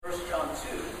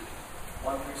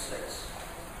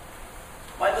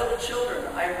My little children,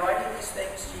 I am writing these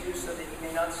things to you so that you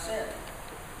may not sin.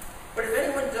 But if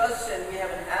anyone does sin, we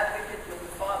have an advocate with the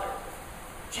Father,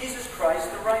 Jesus Christ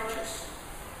the righteous.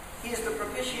 He is the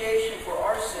propitiation for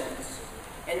our sins,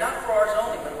 and not for ours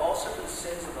only, but also for the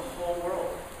sins of the whole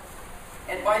world.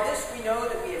 And by this we know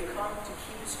that we have come to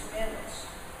keep his commandments.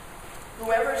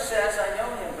 Whoever says, I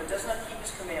know him, but does not keep his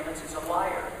commandments is a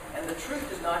liar, and the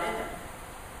truth is not in him.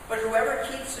 But whoever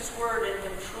keeps his word, in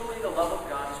him truly the love of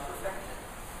God is perfected.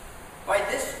 By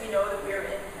this we know that we are in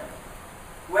him.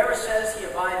 Whoever says he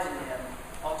abides in him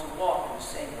ought to walk in the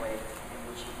same way in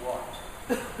which he walked.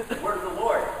 The word of the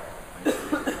Lord.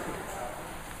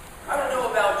 I don't know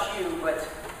about you, but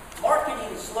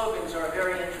marketing slogans are a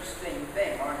very interesting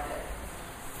thing, aren't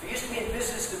they? I used to be in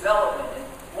business development, and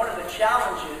one of the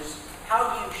challenges, how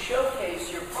do you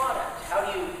showcase your product? How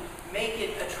do you make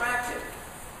it attractive?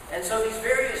 And so these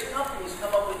various companies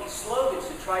come up with these slogans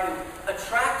to try to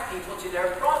attract people to their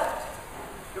product.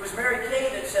 It was Mary Kay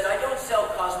that said, I don't sell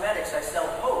cosmetics, I sell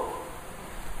hope.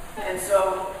 And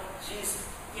so she's,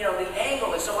 the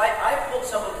angle is, so I pulled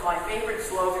some of my favorite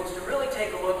slogans to really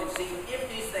take a look and see if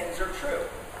these things are true.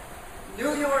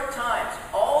 New York Times,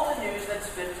 all the news that's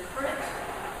fit to print.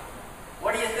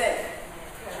 What do you think?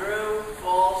 True,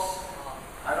 false?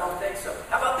 I don't think so.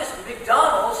 How about this?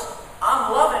 McDonald's,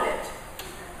 I'm loving it.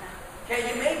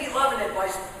 Okay, you may be loving it,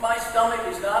 my stomach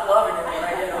is not loving it when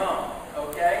I get home.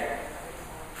 Okay?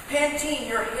 Pantene,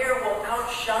 your hair will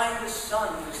outshine the sun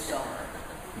this summer.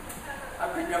 I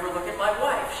could never look at my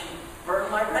wife. She burned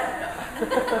my retina.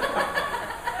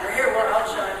 Your hair will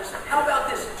outshine the sun. How about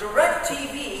this?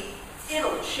 DirecTV,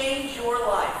 it'll change your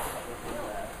life.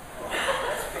 Wow,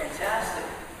 that's fantastic.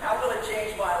 How will it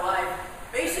change my life?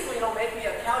 Basically, it'll make me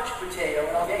a couch potato,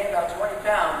 and I'll gain about 20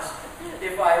 pounds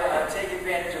if I take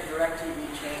advantage of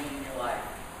DirecTV changing your life.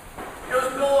 It was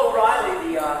Bill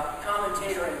O'Reilly, the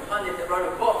commentator and pundit, that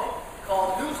wrote a book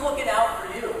called Who's Looking Out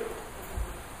for You?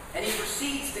 And he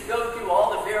proceeds to go through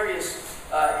all the various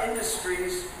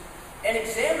industries and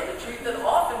examine the truth that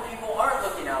often people aren't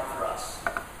looking out for us.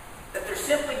 That they're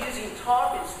simply using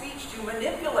talk and speech to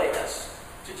manipulate us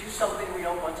to do something we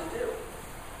don't want to do.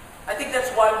 I think that's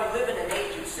why we live in an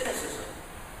age of cynicism.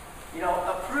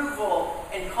 Approval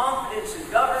and confidence in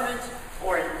government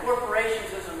or in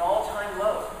corporations is an all-time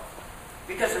low.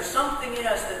 Because there's something in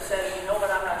us that says,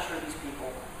 I'm not sure these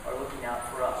people are looking out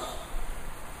for us.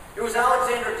 It was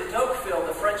Alexander de Tocqueville,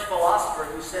 the French philosopher,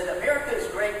 who said, America is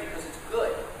great because it's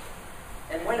good.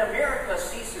 And when America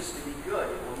ceases to be good,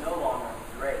 it will no longer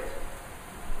be great.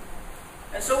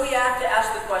 And so we have to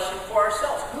ask the question for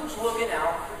ourselves, who's looking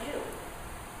out for you?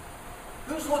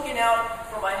 Who's looking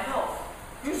out for my health?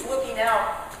 Who's looking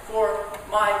out for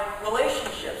my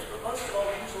relationships? But most of all,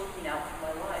 who's looking out for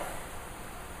my life?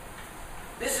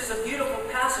 This is a beautiful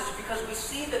passage because we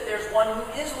see that there's one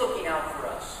who is looking out for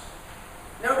us.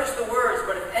 Notice the words,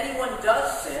 but if anyone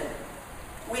does sin,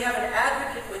 we have an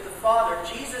advocate with the Father,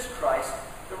 Jesus Christ,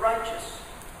 the righteous.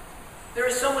 There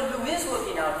is someone who is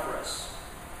looking out for us,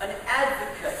 an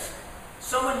advocate,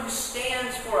 someone who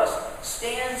stands for us,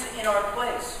 stands in our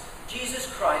place, Jesus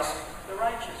Christ, the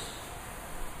righteous.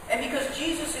 And because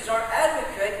Jesus is our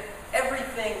advocate,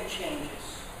 everything changes.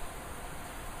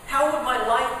 How would my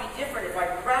life be different if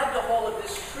I grabbed a hold of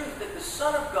this truth that the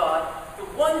Son of God, the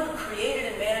one who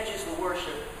created and manages the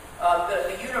worship,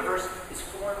 the universe, is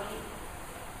for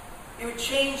me? It would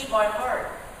change my heart.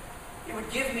 It would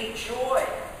give me joy.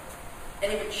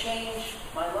 And it would change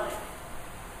my life.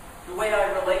 The way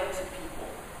I relate to people.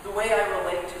 The way I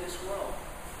relate to this world.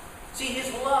 See,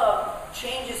 his love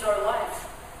changes our life.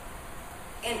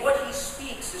 And what he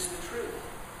speaks is the truth.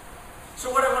 So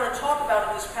what I want to talk about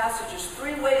in this passage is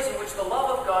 3 ways in which the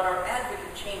love of God, our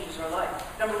advocate, changes our life.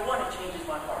 Number 1, it changes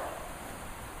my heart.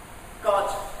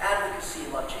 God's advocacy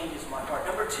love changes my heart.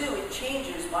 Number 2, it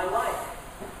changes my life.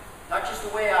 Not just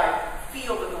the way I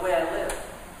feel, but the way I live.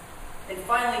 And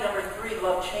finally, number 3,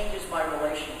 love changes my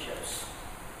relationships.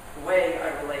 The way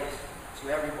I relate to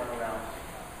everyone around me.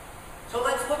 So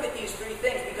let's look at these 3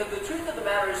 things, because the truth of the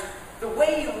matter is, the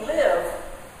way you live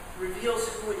reveals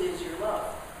who it is you love.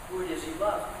 Who it is you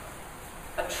love.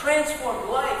 A transformed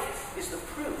life is the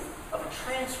proof of a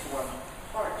transformed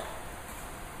heart.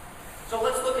 So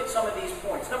let's look at some of these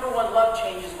points. Number 1, love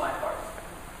changes my heart.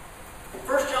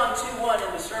 1 John 2:1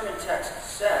 in the sermon text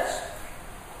says,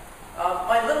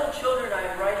 My little children, I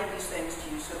am writing these things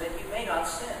to you so that you may not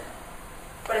sin.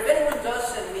 But if anyone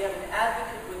does sin, we have an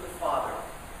advocate with the Father,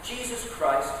 Jesus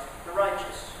Christ, the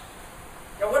righteous.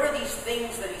 Now, what are these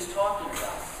things that he's talking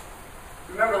about?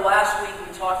 Remember last week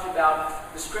we talked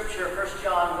about the scripture, 1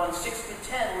 John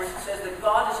 1:6-10, where it says that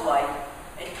God is light,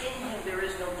 and in him there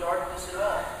is no darkness at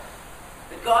all.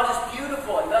 That God is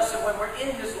beautiful, and thus when we're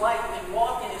in His light, we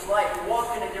walk in His light, we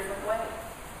walk in a different way.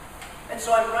 And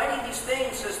so I'm writing these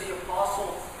things, says the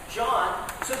Apostle John,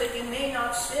 so that you may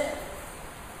not sin.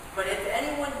 But if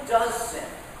anyone does sin,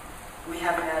 we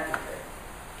have an advocate.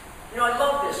 You know, I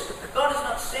love this. God is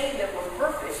not saying that we're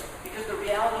perfect, because the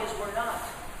reality is we're not.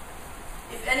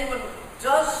 If anyone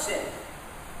does sin,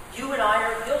 you and I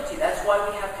are guilty. That's why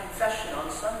we have confession on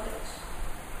Sundays.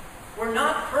 We're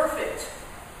not perfect,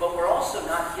 but we're also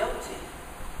not guilty.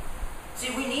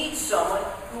 See, we need someone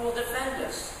who will defend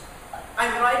us.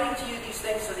 I'm writing to you these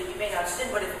things so that you may not sin,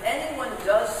 but if anyone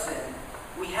does sin,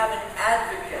 we have an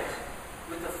advocate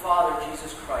with the Father,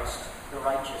 Jesus Christ, the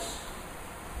righteous.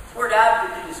 The word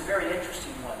advocate is a very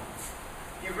interesting one.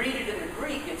 You read it in the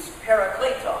Greek, it's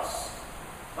parakletos,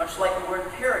 much like the word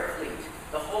paraclete,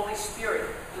 the Holy Spirit,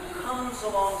 who comes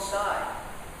alongside.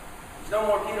 There's no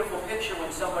more beautiful picture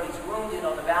when somebody's wounded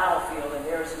on the battlefield and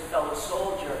there's his fellow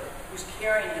soldier who's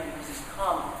carrying him because he's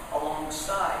come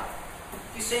alongside.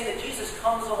 He's saying that Jesus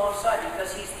comes alongside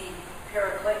because he's the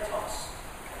parakletos.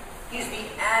 He's the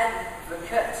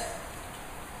advocate.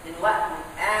 In Latin,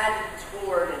 ad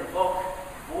toward, invoke,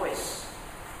 voice.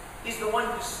 He's the one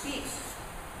who speaks.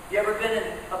 You ever been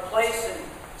in a place and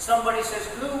somebody says,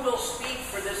 "Who will speak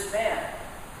for this man?"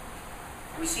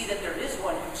 We see that there is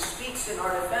one who speaks in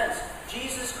our defense.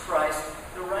 Jesus Christ,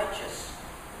 the righteous.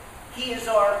 He is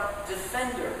our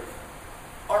defender,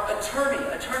 our attorney.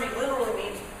 Attorney literally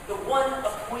means the one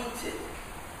appointed.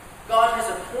 God has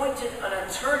appointed an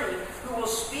attorney who will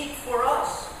speak for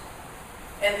us.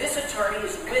 And this attorney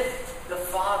is with the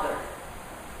Father.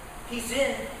 He's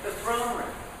in the throne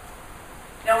room.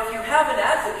 Now, if you have an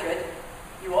advocate,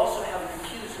 you also have an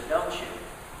accuser, don't you?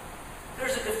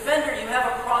 There's a defender, you have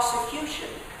a prosecution.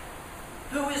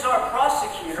 Who is our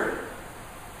prosecutor?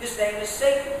 His name is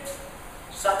Satan.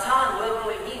 Satan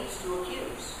literally means to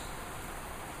accuse.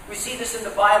 We see this in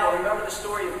the Bible. Remember the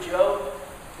story of Job,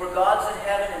 where God's in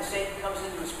heaven and Satan comes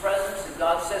into his presence, and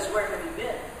God says, "Where have you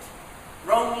been?"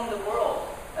 Roaming the world,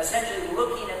 essentially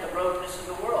looking at the brokenness of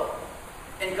the world.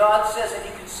 And God says, "Have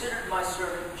you considered my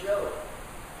servant Job?"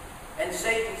 And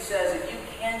Satan says, "If you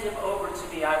hand him over to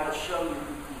me, I will show you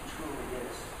who he truly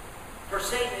is." For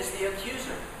Satan is the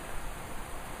accuser.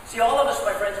 See, all of us,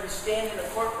 my friends, we stand in the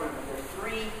courtroom, and there are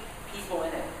three people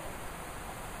in it.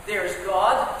 There's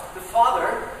God, the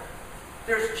Father,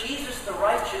 there's Jesus, the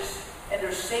righteous, and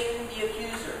there's Satan, the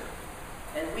accuser.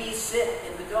 And we sit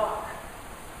in the dock.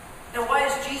 Now, why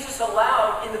is Jesus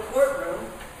allowed in the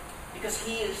courtroom? Because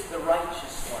he is the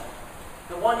righteous one,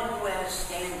 the one who has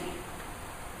standing.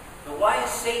 But why is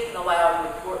Satan allowed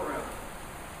in the courtroom?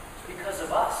 It's because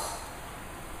of us.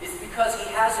 It's because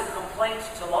he has a complaint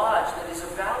to lodge that is a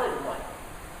valid one.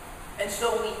 And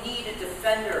so we need a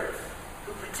defender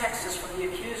who protects us from the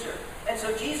accuser. And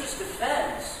so Jesus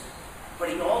defends, but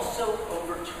he also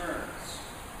overturns.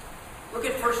 Look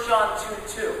at 1 John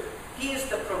 2:2. He is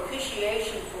the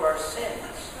propitiation for our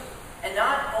sins, and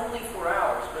not only for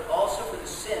ours, but also for the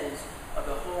sins of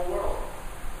the whole world.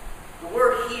 The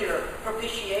word here,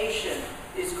 propitiation,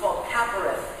 is called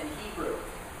kapareth in Hebrew.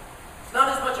 It's not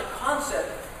as much a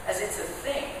concept as it's a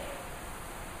thing.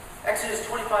 Exodus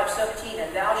 25:17,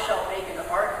 "And thou shalt make an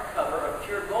ark cover of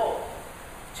pure gold.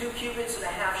 2 cubits and a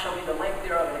half shall be the length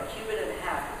thereof, and a cubit and a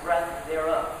half the breadth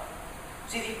thereof."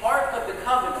 See, the Ark of the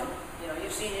Covenant,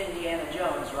 you've seen Indiana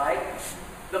Jones, right?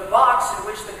 The box in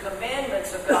which the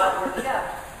commandments of God were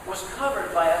kept was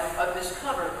covered by this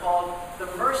cover called the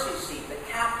mercy seat, the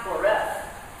kaporeth.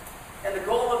 And the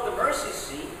goal of the mercy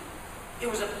seat, it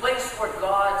was a place where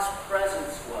God's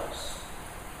presence was.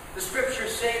 The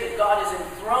scriptures say that God is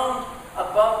enthroned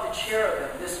above the cherubim,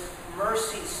 this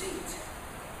mercy seat.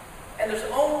 And there's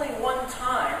only one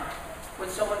time when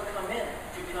someone could come in.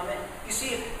 You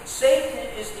see, if Satan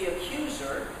is the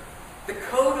accuser, the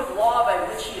code of law by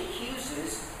which he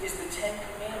accuses is the 10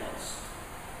 Commandments,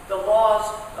 the laws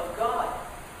of God.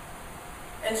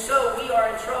 And so we are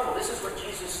in trouble. This is what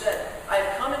Jesus said. "I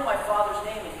have come in my Father's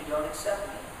name and you don't accept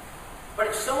me. But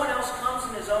if someone else comes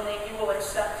in his own name, you will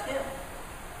accept him.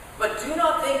 But do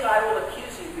not think I will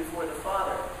accuse you before the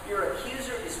Father. Your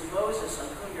accuser is Moses, on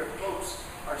whom your hopes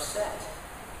are set."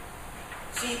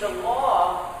 See, the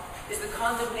law is the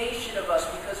condemnation of us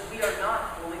because we are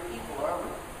not holy people, are we?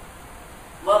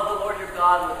 Love the Lord your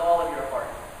God with all of your heart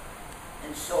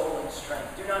and soul and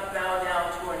strength. Do not bow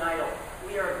down to an idol.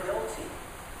 We are guilty.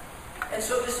 And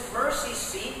so this mercy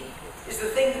seat is the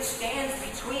thing that stands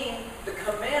between the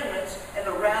commandments and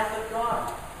the wrath of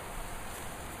God.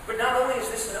 But not only is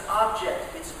this an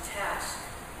object, it's a task.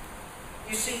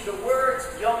 You see, the words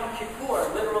Yom Kippur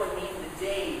literally mean the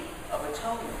Day of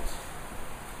Atonement.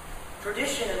 Tradition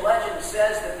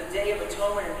says that the Day of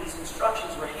Atonement and these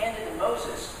instructions were handed to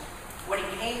Moses when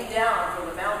he came down from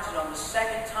the mountain on the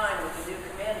second time with the new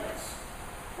commandments,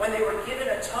 when they were given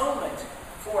atonement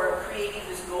for creating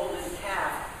this golden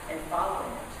calf and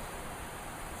following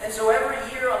it. And so every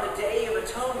year on the Day of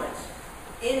Atonement,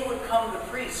 in would come the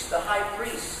priest, the high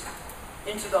priest,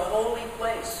 into the holy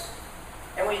place.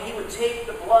 And when he would take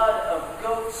the blood of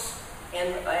goats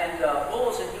and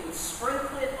bulls, and he would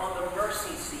sprinkle it on the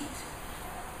mercy seat,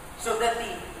 so that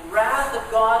the wrath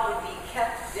of God would be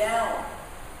kept down.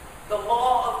 The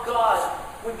law of God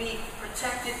would be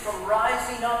protected from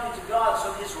rising up into God,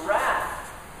 so his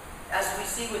wrath, as we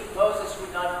see with Moses,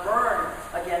 would not burn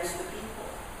against the people.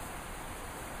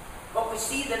 But we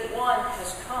see that one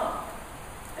has come,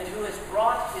 and who has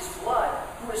brought his blood,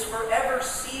 who has forever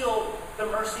sealed the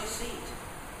mercy seat.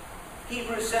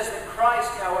 Hebrews says that Christ,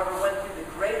 however, went through the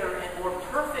greater and more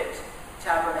perfect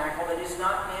tabernacle that is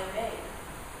not man-made.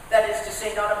 That is to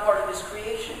say, not a part of his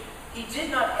creation. He did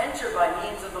not enter by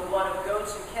means of the blood of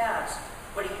goats and calves,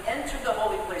 but he entered the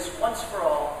holy place once for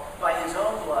all by his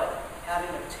own blood, having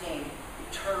obtained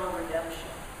eternal redemption.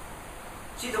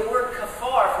 See, the word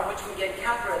kafar, from which we get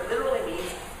kapara, literally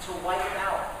means to wipe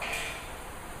out.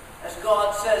 As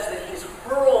God says that he has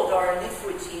hurled our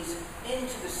iniquities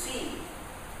into the sea,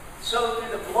 so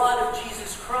through the blood of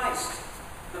Jesus Christ,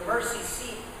 the mercy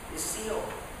seat is sealed.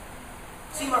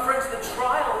 See, my friends, the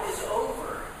trial is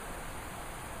over.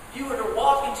 If you were to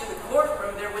walk into the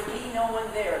courtroom, there would be no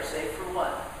one there, save for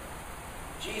one.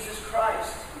 Jesus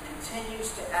Christ, who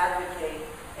continues to advocate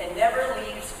and never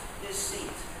leaves his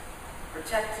seat,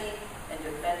 protecting and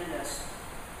defending us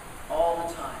all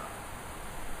the time.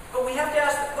 But we have to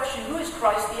ask the question, who is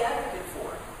Christ the advocate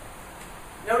for?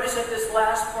 Notice at this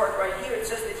last part right here, it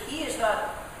says that he is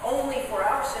not only for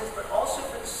our sins, but also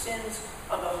for the sins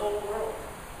of the whole world.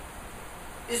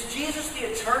 Is Jesus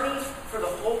the attorney for the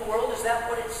whole world? Is that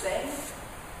what it's saying?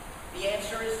 The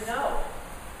answer is no.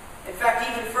 In fact,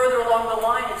 even further along the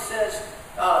line, it says,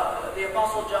 the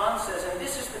Apostle John says, and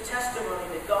this is the testimony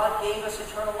that God gave us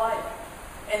eternal life,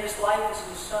 and this life is in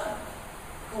the Son.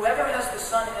 Whoever has the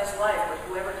Son has life, but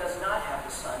whoever does not have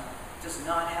the Son does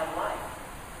not have life.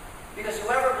 Because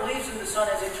whoever believes in the Son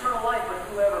has eternal life, but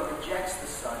whoever rejects the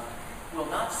Son will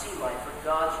not see life, for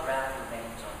God's wrath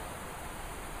remains on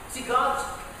him. See, God's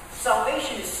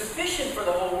salvation is sufficient for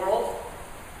the whole world,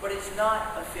 but it's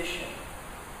not efficient.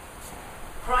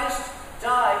 Christ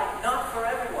died not for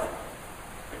everyone,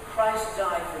 but Christ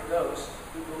died for those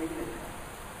who believe in him.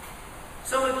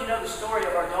 Some of you know the story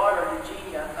of our daughter,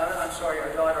 Eugenia.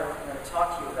 Our daughter, I'm going to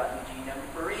talk to you about Eugenia,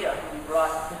 Maria, who we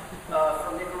brought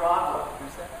from Nicaragua.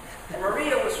 And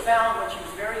Maria was found when she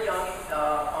was very young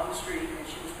on the street, and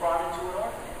she was brought into an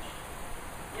orphanage.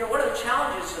 You know, one of the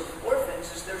challenges of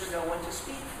orphans is there's no one to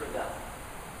speak for them.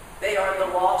 They are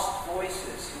the lost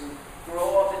voices who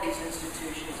grow up in these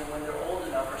institutions, and when they're old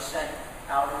enough are sent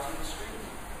out into the street.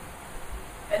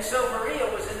 And so Maria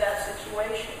was in that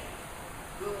situation.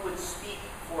 Who would speak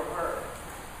for her?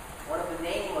 One of the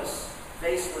nameless,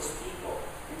 faceless people.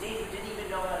 Indeed, who didn't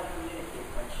even know how to communicate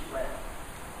when she went.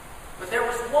 But there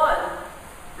was one,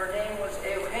 her name was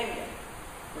Eugenia,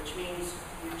 which means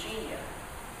Eugenia.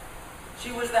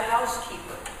 She was the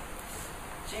housekeeper.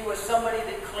 She was somebody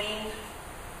that cleaned,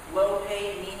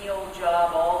 low-paid, menial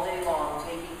job all day long,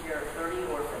 taking care of 30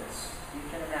 orphans. You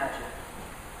can imagine.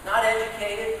 Not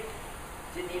educated,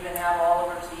 didn't even have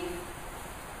all of her teeth.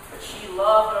 But she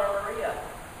loved our Maria.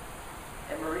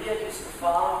 And Maria used to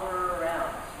follow her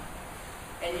around.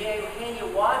 And Eugenia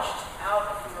watched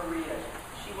out for Maria.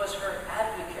 She was her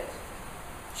advocate.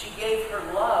 She gave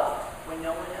her love when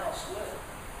no one else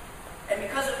would. And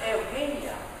because of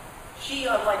Eugenia, she,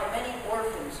 unlike many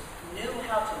orphans, knew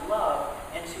how to love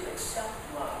and to accept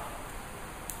love.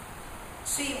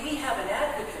 See, we have an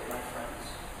advocate, my friends.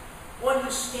 One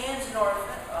who stands in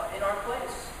our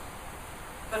place.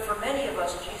 But for many of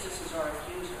us, Jesus is our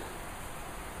accuser.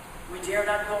 We dare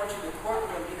not go into the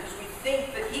courtroom because we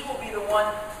think that he will be the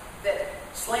one that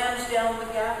slams down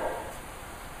the gavel.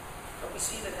 But we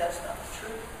see that that's not the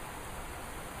truth.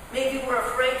 Maybe we're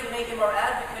afraid to make him our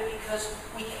advocate because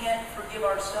we can't forgive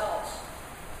ourselves.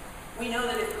 We know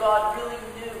that if God really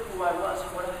knew who I was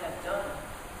and what I had done,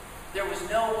 there was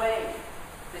no way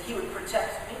that he would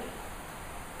protect me.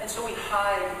 And so we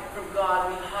hide from God,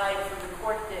 we hide from the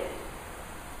court date.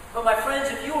 But my friends,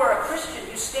 if you are a Christian,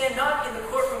 you stand not in the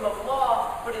courtroom of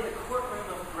law, but in the courtroom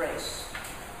of grace.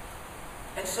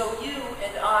 And so you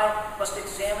and I must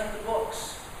examine the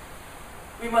books.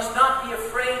 We must not be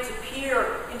afraid to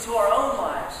peer into our own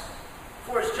lives.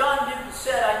 For as John Newton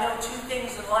said, I know two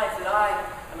things in life, that I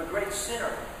am a great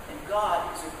sinner, and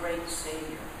God is a great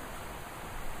Savior.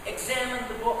 Examine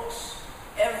the books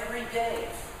every day.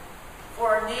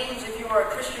 For our names, if you are a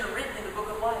Christian, are written in the book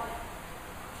of life.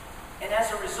 And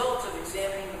as a result of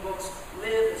examining the books,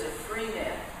 live as a free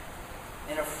man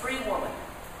and a free woman.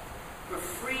 We're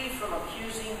free from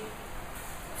accusing,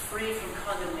 free from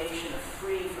condemnation,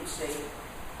 free from Satan.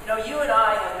 You know, you and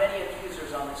I have many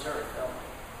accusers on this earth, don't we?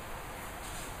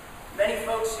 Many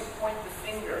folks who point the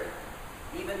finger,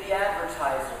 even the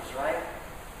advertisers, right?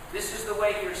 This is the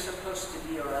way you're supposed to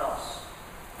be or else.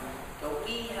 But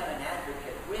we have an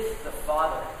advocate with the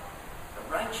Father,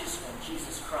 the righteous one,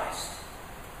 Jesus Christ.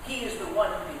 He is the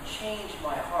one who can change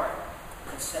my heart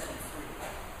and set me free.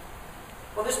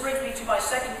 Well, this brings me to my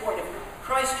second point. If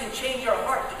Christ can change our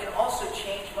heart, he can also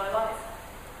change my life.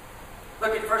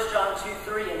 Look at 1 John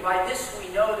 2:3. And by this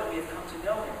we know that we have come to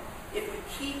know him, if we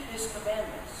keep his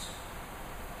commandments.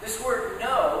 This word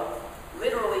know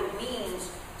literally means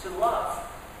to love.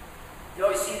 You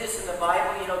always see this in the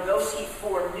Bible. You know, those he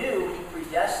foreknew, he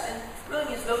predestined. Really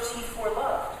means those he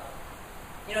foreloved.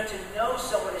 You know, to know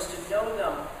someone is to know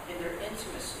them in their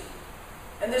intimacy.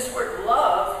 And this word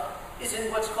love is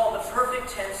in what's called the perfect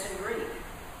tense in Greek.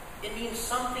 It means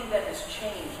something that has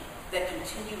changed, that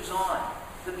continues on.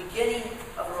 The beginning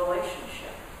of a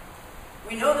relationship.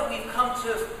 We know that we've come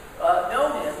to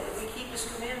know him if we keep his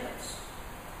commandments.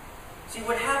 See,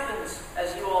 what happens,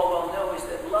 as you all well know, is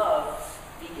that love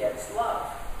begets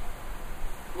love.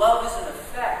 Love is an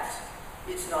effect.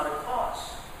 It's not a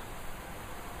cause.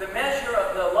 The measure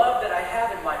of the love that I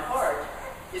have in my heart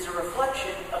is a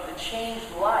reflection of the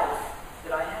changed life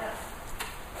that I have.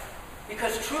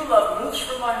 Because true love moves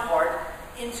from my heart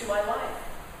into my life.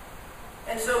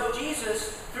 And so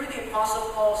Jesus, through the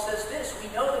Apostle Paul, says this: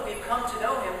 we know that we've come to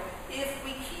know him if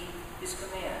we keep his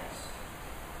commands.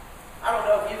 I don't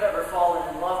know if you've ever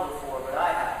fallen in love before, but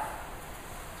I have.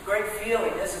 It's a great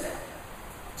feeling, isn't it?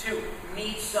 To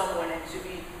meet someone and to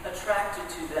be attracted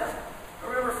to them. I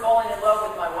remember falling in love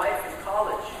with my wife in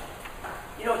college.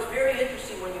 You know, it's very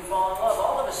interesting when you fall in love.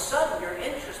 All of a sudden, your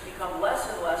interests become less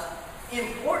and less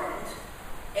important,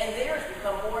 and theirs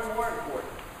become more and more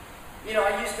important. You know,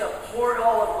 I used to hoard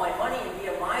all of my money and be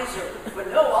a miser, but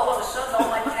no, all of a sudden, all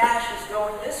my cash is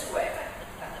going this way.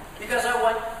 Because I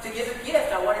want to give a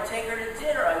gift. I want to take her to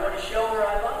dinner. I want to show her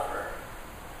I love her.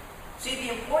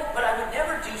 See, but I would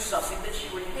never do something that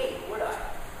she would hate, would I?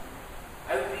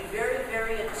 I would be very,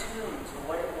 very attuned to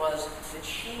what it was that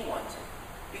she wanted.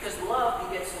 Because love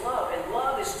begets love, and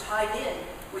love is tied in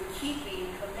with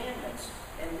keeping commandments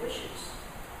and wishes.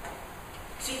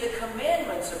 See, the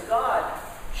commandments of God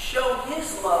show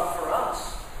his love for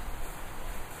us.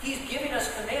 He's giving us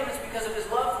commandments because of his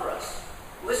love for us.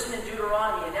 Listen in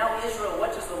Deuteronomy, and now Israel,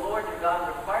 what does the Lord your God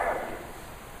require of you?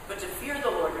 But to fear the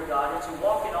Lord your God and to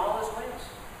walk in all his ways.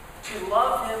 To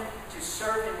love him, to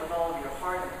serve him with all of your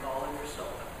heart and with all of your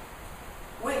soul.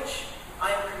 Which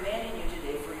I am commanding you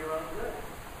today for your own good.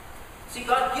 See,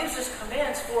 God gives us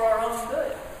commands for our own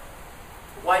good.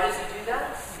 Why does he do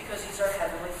that? Because he's our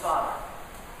heavenly Father.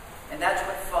 And that's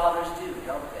what fathers do,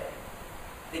 don't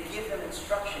they? They give them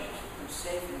instruction to keep them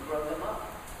safe and grow them up.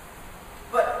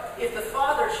 But if the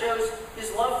Father shows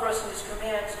his love for us in his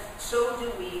commands, so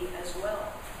do we as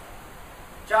well.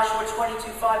 Joshua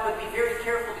 22:5, but be very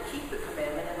careful to keep the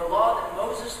commandment and the law that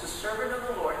Moses, the servant of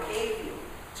the Lord, gave you,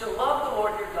 to love the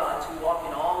Lord your God, to walk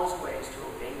in all his ways, to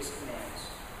obey his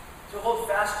commands, to hold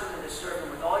fast to him and to serve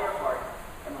him with all your heart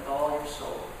and with all your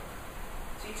soul.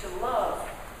 See, to love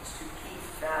is to keep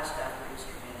fast after his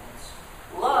commandments.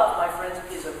 Love, my friends,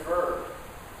 is a verb.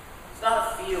 It's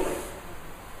not a feeling.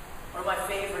 One of my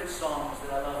favorite songs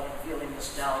that I love, feeling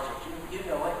nostalgic. You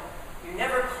know it. You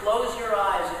never close your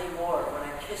eyes anymore when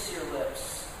I kiss your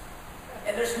lips.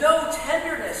 And there's no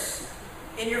tenderness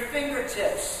in your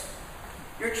fingertips.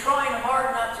 You're trying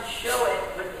hard not to show it,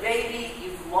 but baby,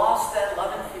 you've lost that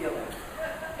love and feeling.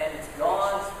 And it's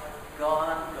gone,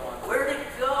 gone, gone. Where did it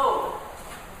go?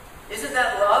 Isn't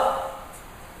that love?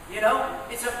 You know,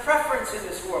 it's a preference in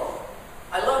this world.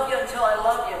 I love you until I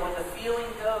love you. When the feeling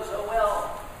goes, oh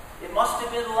well, it must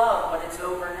have been love, but it's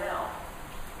over now.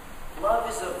 Love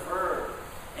is a verb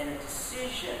and a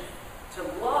decision. To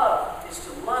love is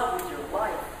to love with your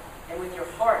life and with your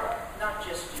heart, not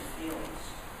just your feelings.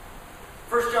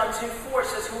 1 John 2:4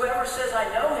 says, whoever says I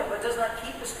know him but does not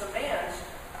keep his commands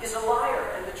is a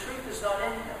liar, and the truth is not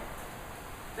in him.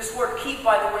 This word keep,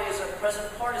 by the way, is a present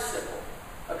participle.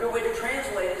 A good way to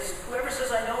translate it is whoever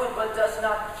says I know him but does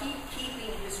not keep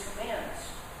keeping his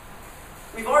commands.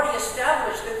 We've already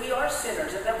established that we are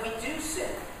sinners and that we do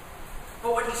sin.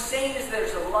 But what he's saying is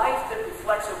there's a life that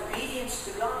reflects obedience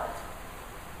to God.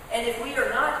 And if we are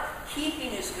not keeping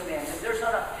his commands, if there's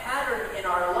not a pattern in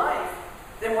our life,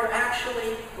 then we're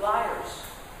actually liars.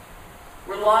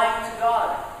 We're lying to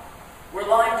God. We're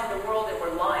lying to the world, and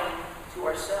we're lying to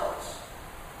ourselves.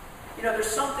 There's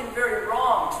something very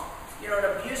wrong, in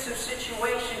abusive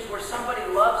situations where somebody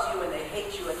loves you and they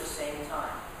hate you at the same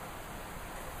time.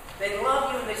 They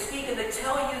love you and they speak and they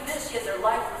tell you this, yet their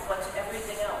life reflects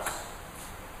everything else.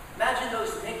 Imagine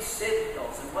those mixed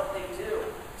signals and what they do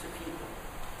to people.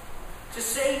 To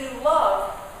say you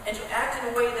love and to act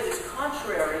in a way that is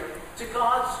contrary to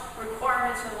God's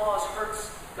requirements and laws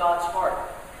hurts God's heart.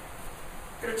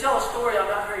 I'm going to tell a story I'm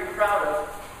not very proud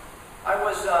of.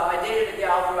 I dated a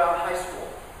gal throughout high school.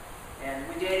 And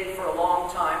we dated for a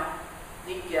long time.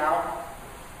 Neat gal.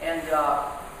 And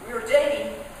we were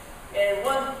dating. And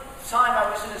one time I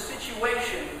was in a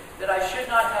situation that I should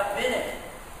not have been in.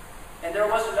 And there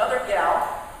was another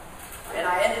gal. And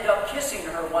I ended up kissing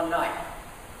her one night.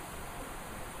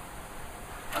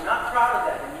 I'm not proud of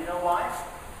that. And you know why?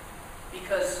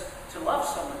 Because to love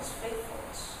someone is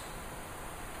faithfulness.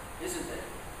 Isn't it?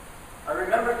 I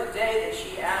remember the day that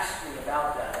she asked me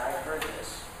about that. I heard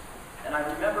this. And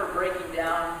I remember breaking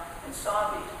down and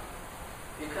sobbing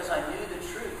because I knew the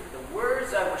truth. The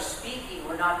words I was speaking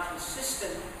were not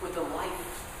consistent with the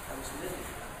life I was living.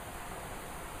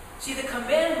 See, the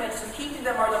commandments and keeping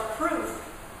them are the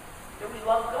proof that we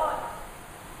love God.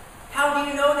 How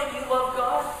do you know that you love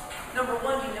God? Number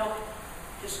one, you know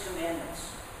His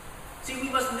commandments. See, we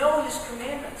must know His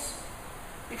commandments.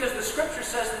 Because the Scripture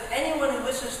says that anyone who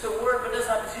listens to the Word but does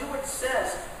not do what it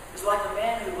says is like a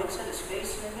man who looks at his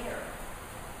face in a mirror.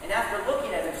 And after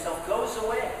looking at himself, goes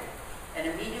away and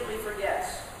immediately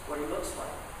forgets what he looks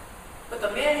like. But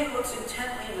the man who looks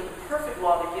intently into the perfect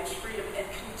law that gives freedom and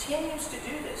continues to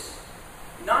do this,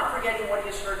 not forgetting what he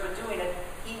has heard but doing it,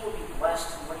 he will be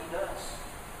blessed in what he does.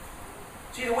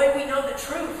 See, the way we know the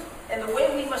truth and the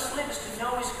way we must live is to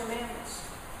know His commandments.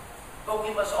 But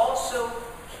we must also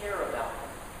care about them.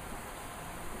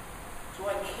 Do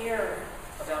I care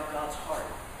about God's heart?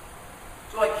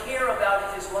 Do I care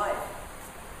about His life?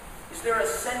 Is there a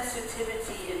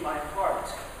sensitivity in my heart?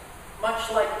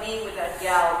 Much like me with that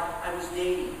gal I was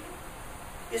dating.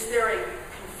 Is there a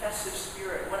confessive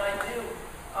spirit? When I do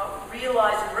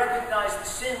realize and recognize the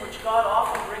sin which God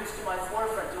often brings to my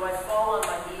forefront, do I fall on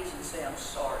my knees and say, I'm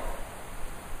sorry?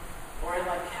 Or am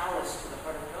I callous to the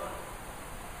heart of God?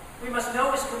 We must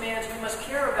know His commands. We must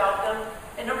care about them.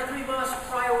 And number three, we must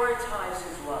prioritize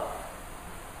His love.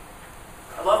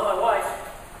 I love my wife.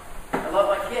 I love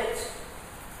my kids.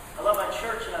 I love my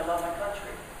church and I love my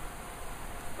country.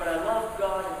 But I love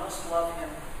God and must love Him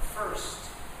first.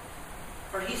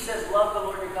 For He says, love the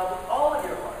Lord your God with all of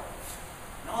your heart,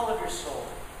 and all of your soul,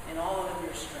 and all of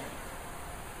your strength.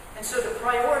 And so to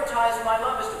prioritize my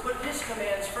love is to put His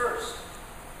commands first.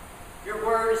 Your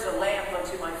word is a lamp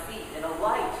unto my feet and a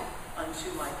light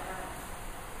unto my path.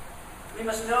 We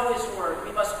must know His word.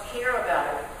 We must care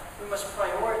about it. We must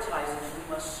prioritize it, and we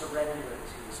must surrender it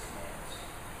to His commands.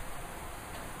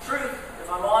 Truth, if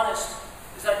I'm honest,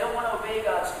 is I don't want to obey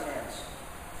God's commands.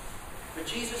 But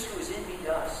Jesus, who is in me,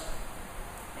 does.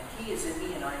 And He is in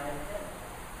me, and I am in Him.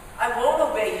 I won't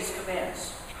obey His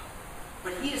commands.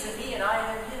 But He is in me, and I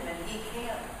am in Him, and He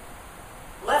can.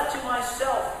 Left to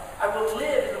myself, I will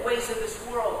live in the ways of this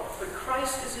world, but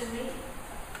Christ is in me.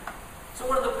 So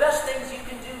one of the best things you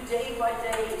can do day by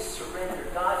day is surrender.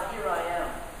 God, here I am.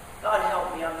 God,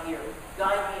 help me, I'm here.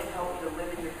 Guide me and help me to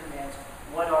live in your commands.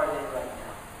 What are they right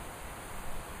now?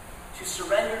 To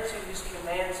surrender to His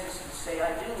commands is to say,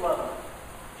 I do love Him.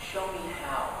 Show me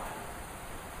how.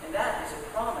 And that is a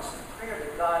promise and prayer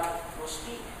that God will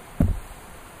speak.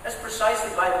 That's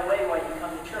precisely, by the way, why you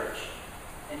come to church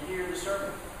and hear the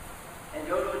sermon and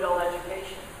go to adult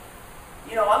education.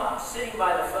 I'm sitting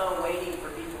by the phone waiting for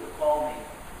people to call me,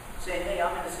 saying, hey,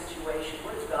 I'm in a situation.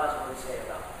 What does God's Word say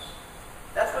about this?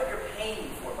 That's what you're paying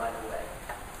me for, by the way.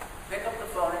 Pick up the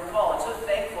phone and call. I'm so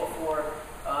thankful for,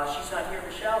 she's not here,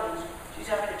 Michelle. She's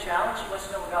having a challenge. She wants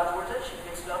to know what God's Word says. She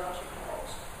picks it up and she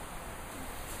calls.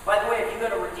 By the way, if you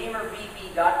go to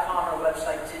RedeemerVB.com, our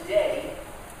website, today,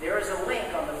 there is a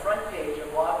link on the front page, a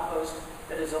blog post,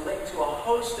 that is a link to a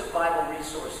host of Bible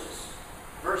resources.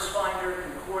 Verse finder,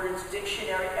 concordance,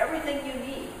 dictionary, everything you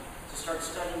need to start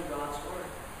studying God's Word.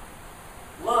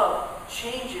 Love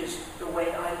changes the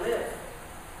way I live.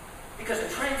 Because a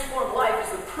transformed life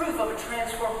is the proof of a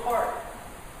transformed heart.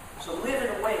 So live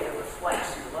in a way that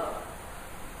reflects your love.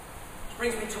 Which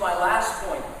brings me to my last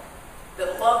point,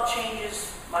 that love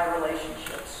changes my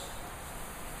relationships.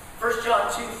 1 John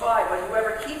 2:5, but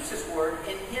whoever keeps His word,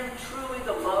 in him truly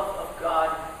the love of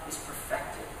God is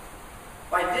perfected.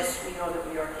 By this we know that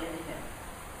we are in Him.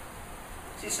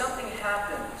 See, something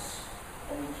happens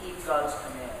when we keep God's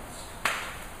commands,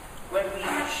 when we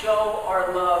show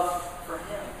our love for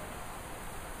Him.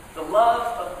 The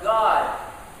love of God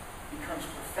becomes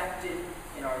perfected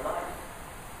in our life.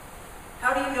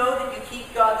 How do you know that you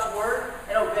keep God's word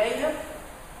and obey Him?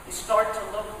 You start to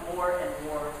look more and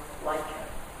more like Him.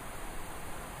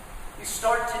 You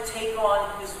start to take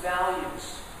on His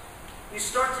values. You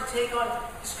start to take on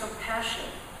His compassion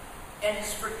and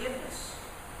His forgiveness.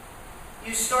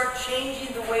 You start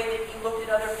changing the way that you look at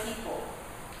other people.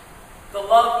 The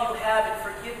love you have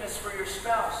and forgiveness for your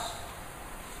spouse.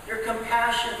 Your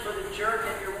compassion for the jerk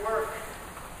at your work.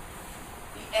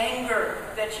 The anger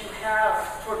that you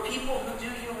have toward people who do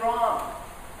you wrong.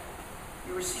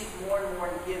 You receive more and more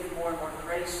and give more and more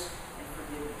grace and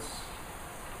forgiveness.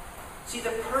 See,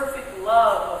 the perfect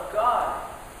love of God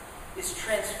is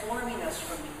transforming us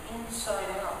from the inside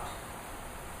out.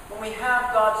 When we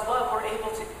have God's love, we're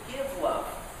able to give love.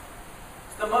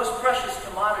 It's the most precious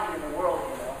commodity in the world,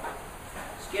 you know.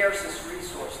 Scarcest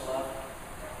resource, love.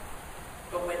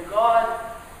 But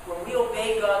when we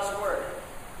obey God's word,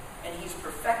 and He's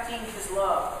perfecting His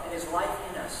love and His life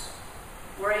in us,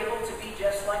 we're able to be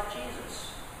just like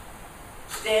Jesus,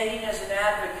 standing as an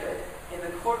advocate in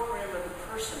the courtroom of the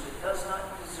person that does not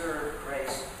deserve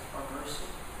grace or mercy.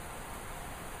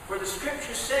 For the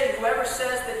Scriptures say, whoever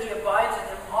says that he abides in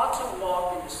Him ought to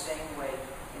walk in the same way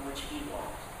in which He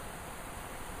walked.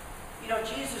 You know,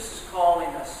 Jesus is calling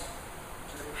us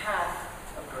to the path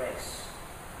of grace.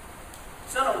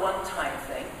 It's not a one-time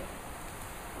thing.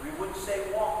 Or He wouldn't say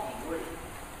walking, would He?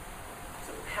 It's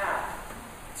a path.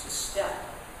 It's a step.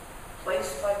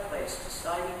 Place by place,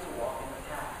 deciding to walk in the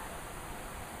path.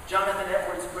 Jonathan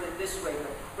Edwards put it this way: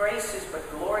 grace is but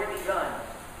glory begun,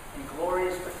 and glory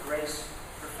is but grace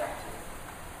perfected.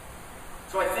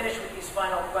 So I finish with these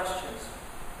final questions.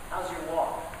 How's your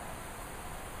walk?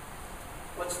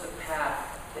 What's the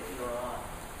path that you are on?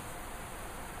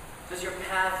 Does your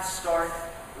path start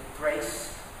with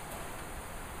grace?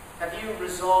 Have you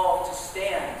resolved to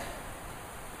stand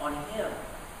on Him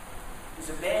who's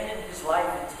abandoned His life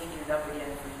and taken it up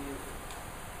again for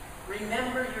you?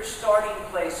 Remember your starting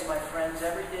place, my friends,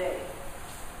 every day.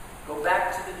 Go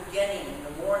back to the beginning in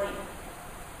the morning,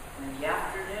 and in the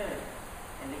afternoon,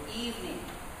 and the evening.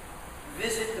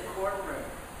 Visit the courtroom,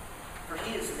 for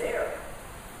He is there.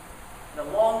 And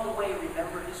along the way,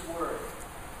 remember His word,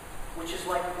 which is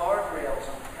like guardrails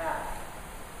on the path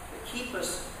that keep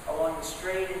us along the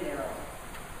straight and narrow.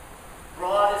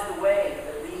 Broad is the way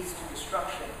that leads to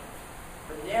destruction,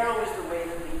 but narrow is the way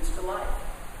that leads to life.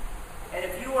 And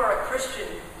if you are a Christian,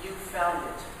 you've found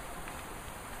it.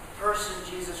 The person,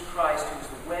 Jesus Christ, who is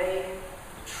the way,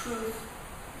 the truth,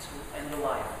 and the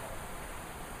life.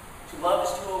 To love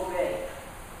is to obey,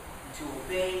 and to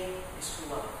obey is to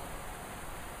love.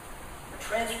 A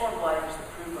transformed life is the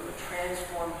proof of a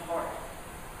transformed heart.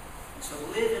 And so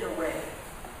live in a way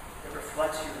that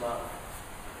reflects your love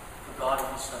for God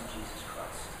and His Son, Jesus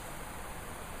Christ.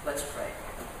 Let's pray.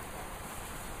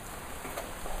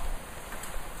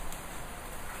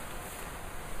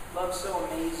 Love so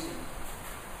amazing.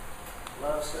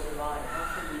 Love so divine.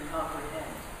 How can we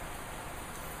comprehend?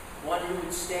 One who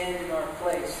would stand in our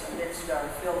place amidst our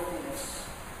filthiness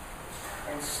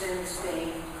and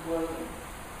sin-stained clothing.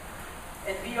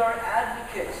 And be our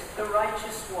advocate, the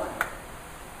righteous one,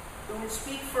 who would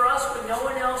speak for us when no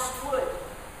one else would,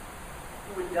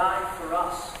 who would die for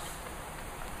us.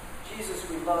 Jesus,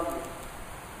 we love you.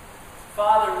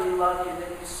 Father, we love you that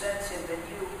you sent Him, that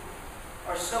you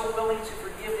are so willing to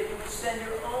forgive, that you would send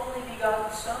your only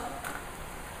begotten Son.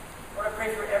 Lord, I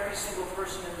pray for every single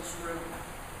person in this room,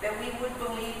 that we would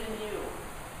believe in you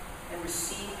and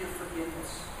receive your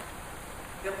forgiveness.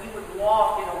 That we would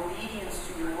walk in obedience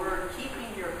to your word, keeping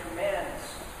your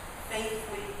commands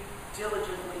faithfully,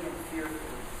 diligently, and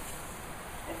fearfully.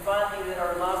 And finally, that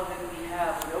our love that we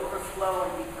have would overflow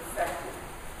and be perfected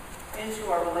into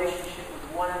our relationship with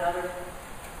one another,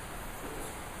 with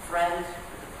the friend,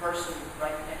 with the person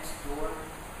right next door,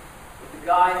 with the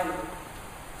guy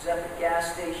who's at the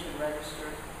gas station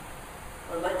registered.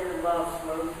 Lord, let your love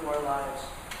flow through our lives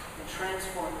and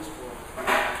transform this world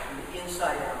from the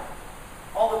inside out.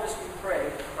 All of this we pray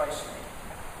in Christ's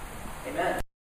name. Amen.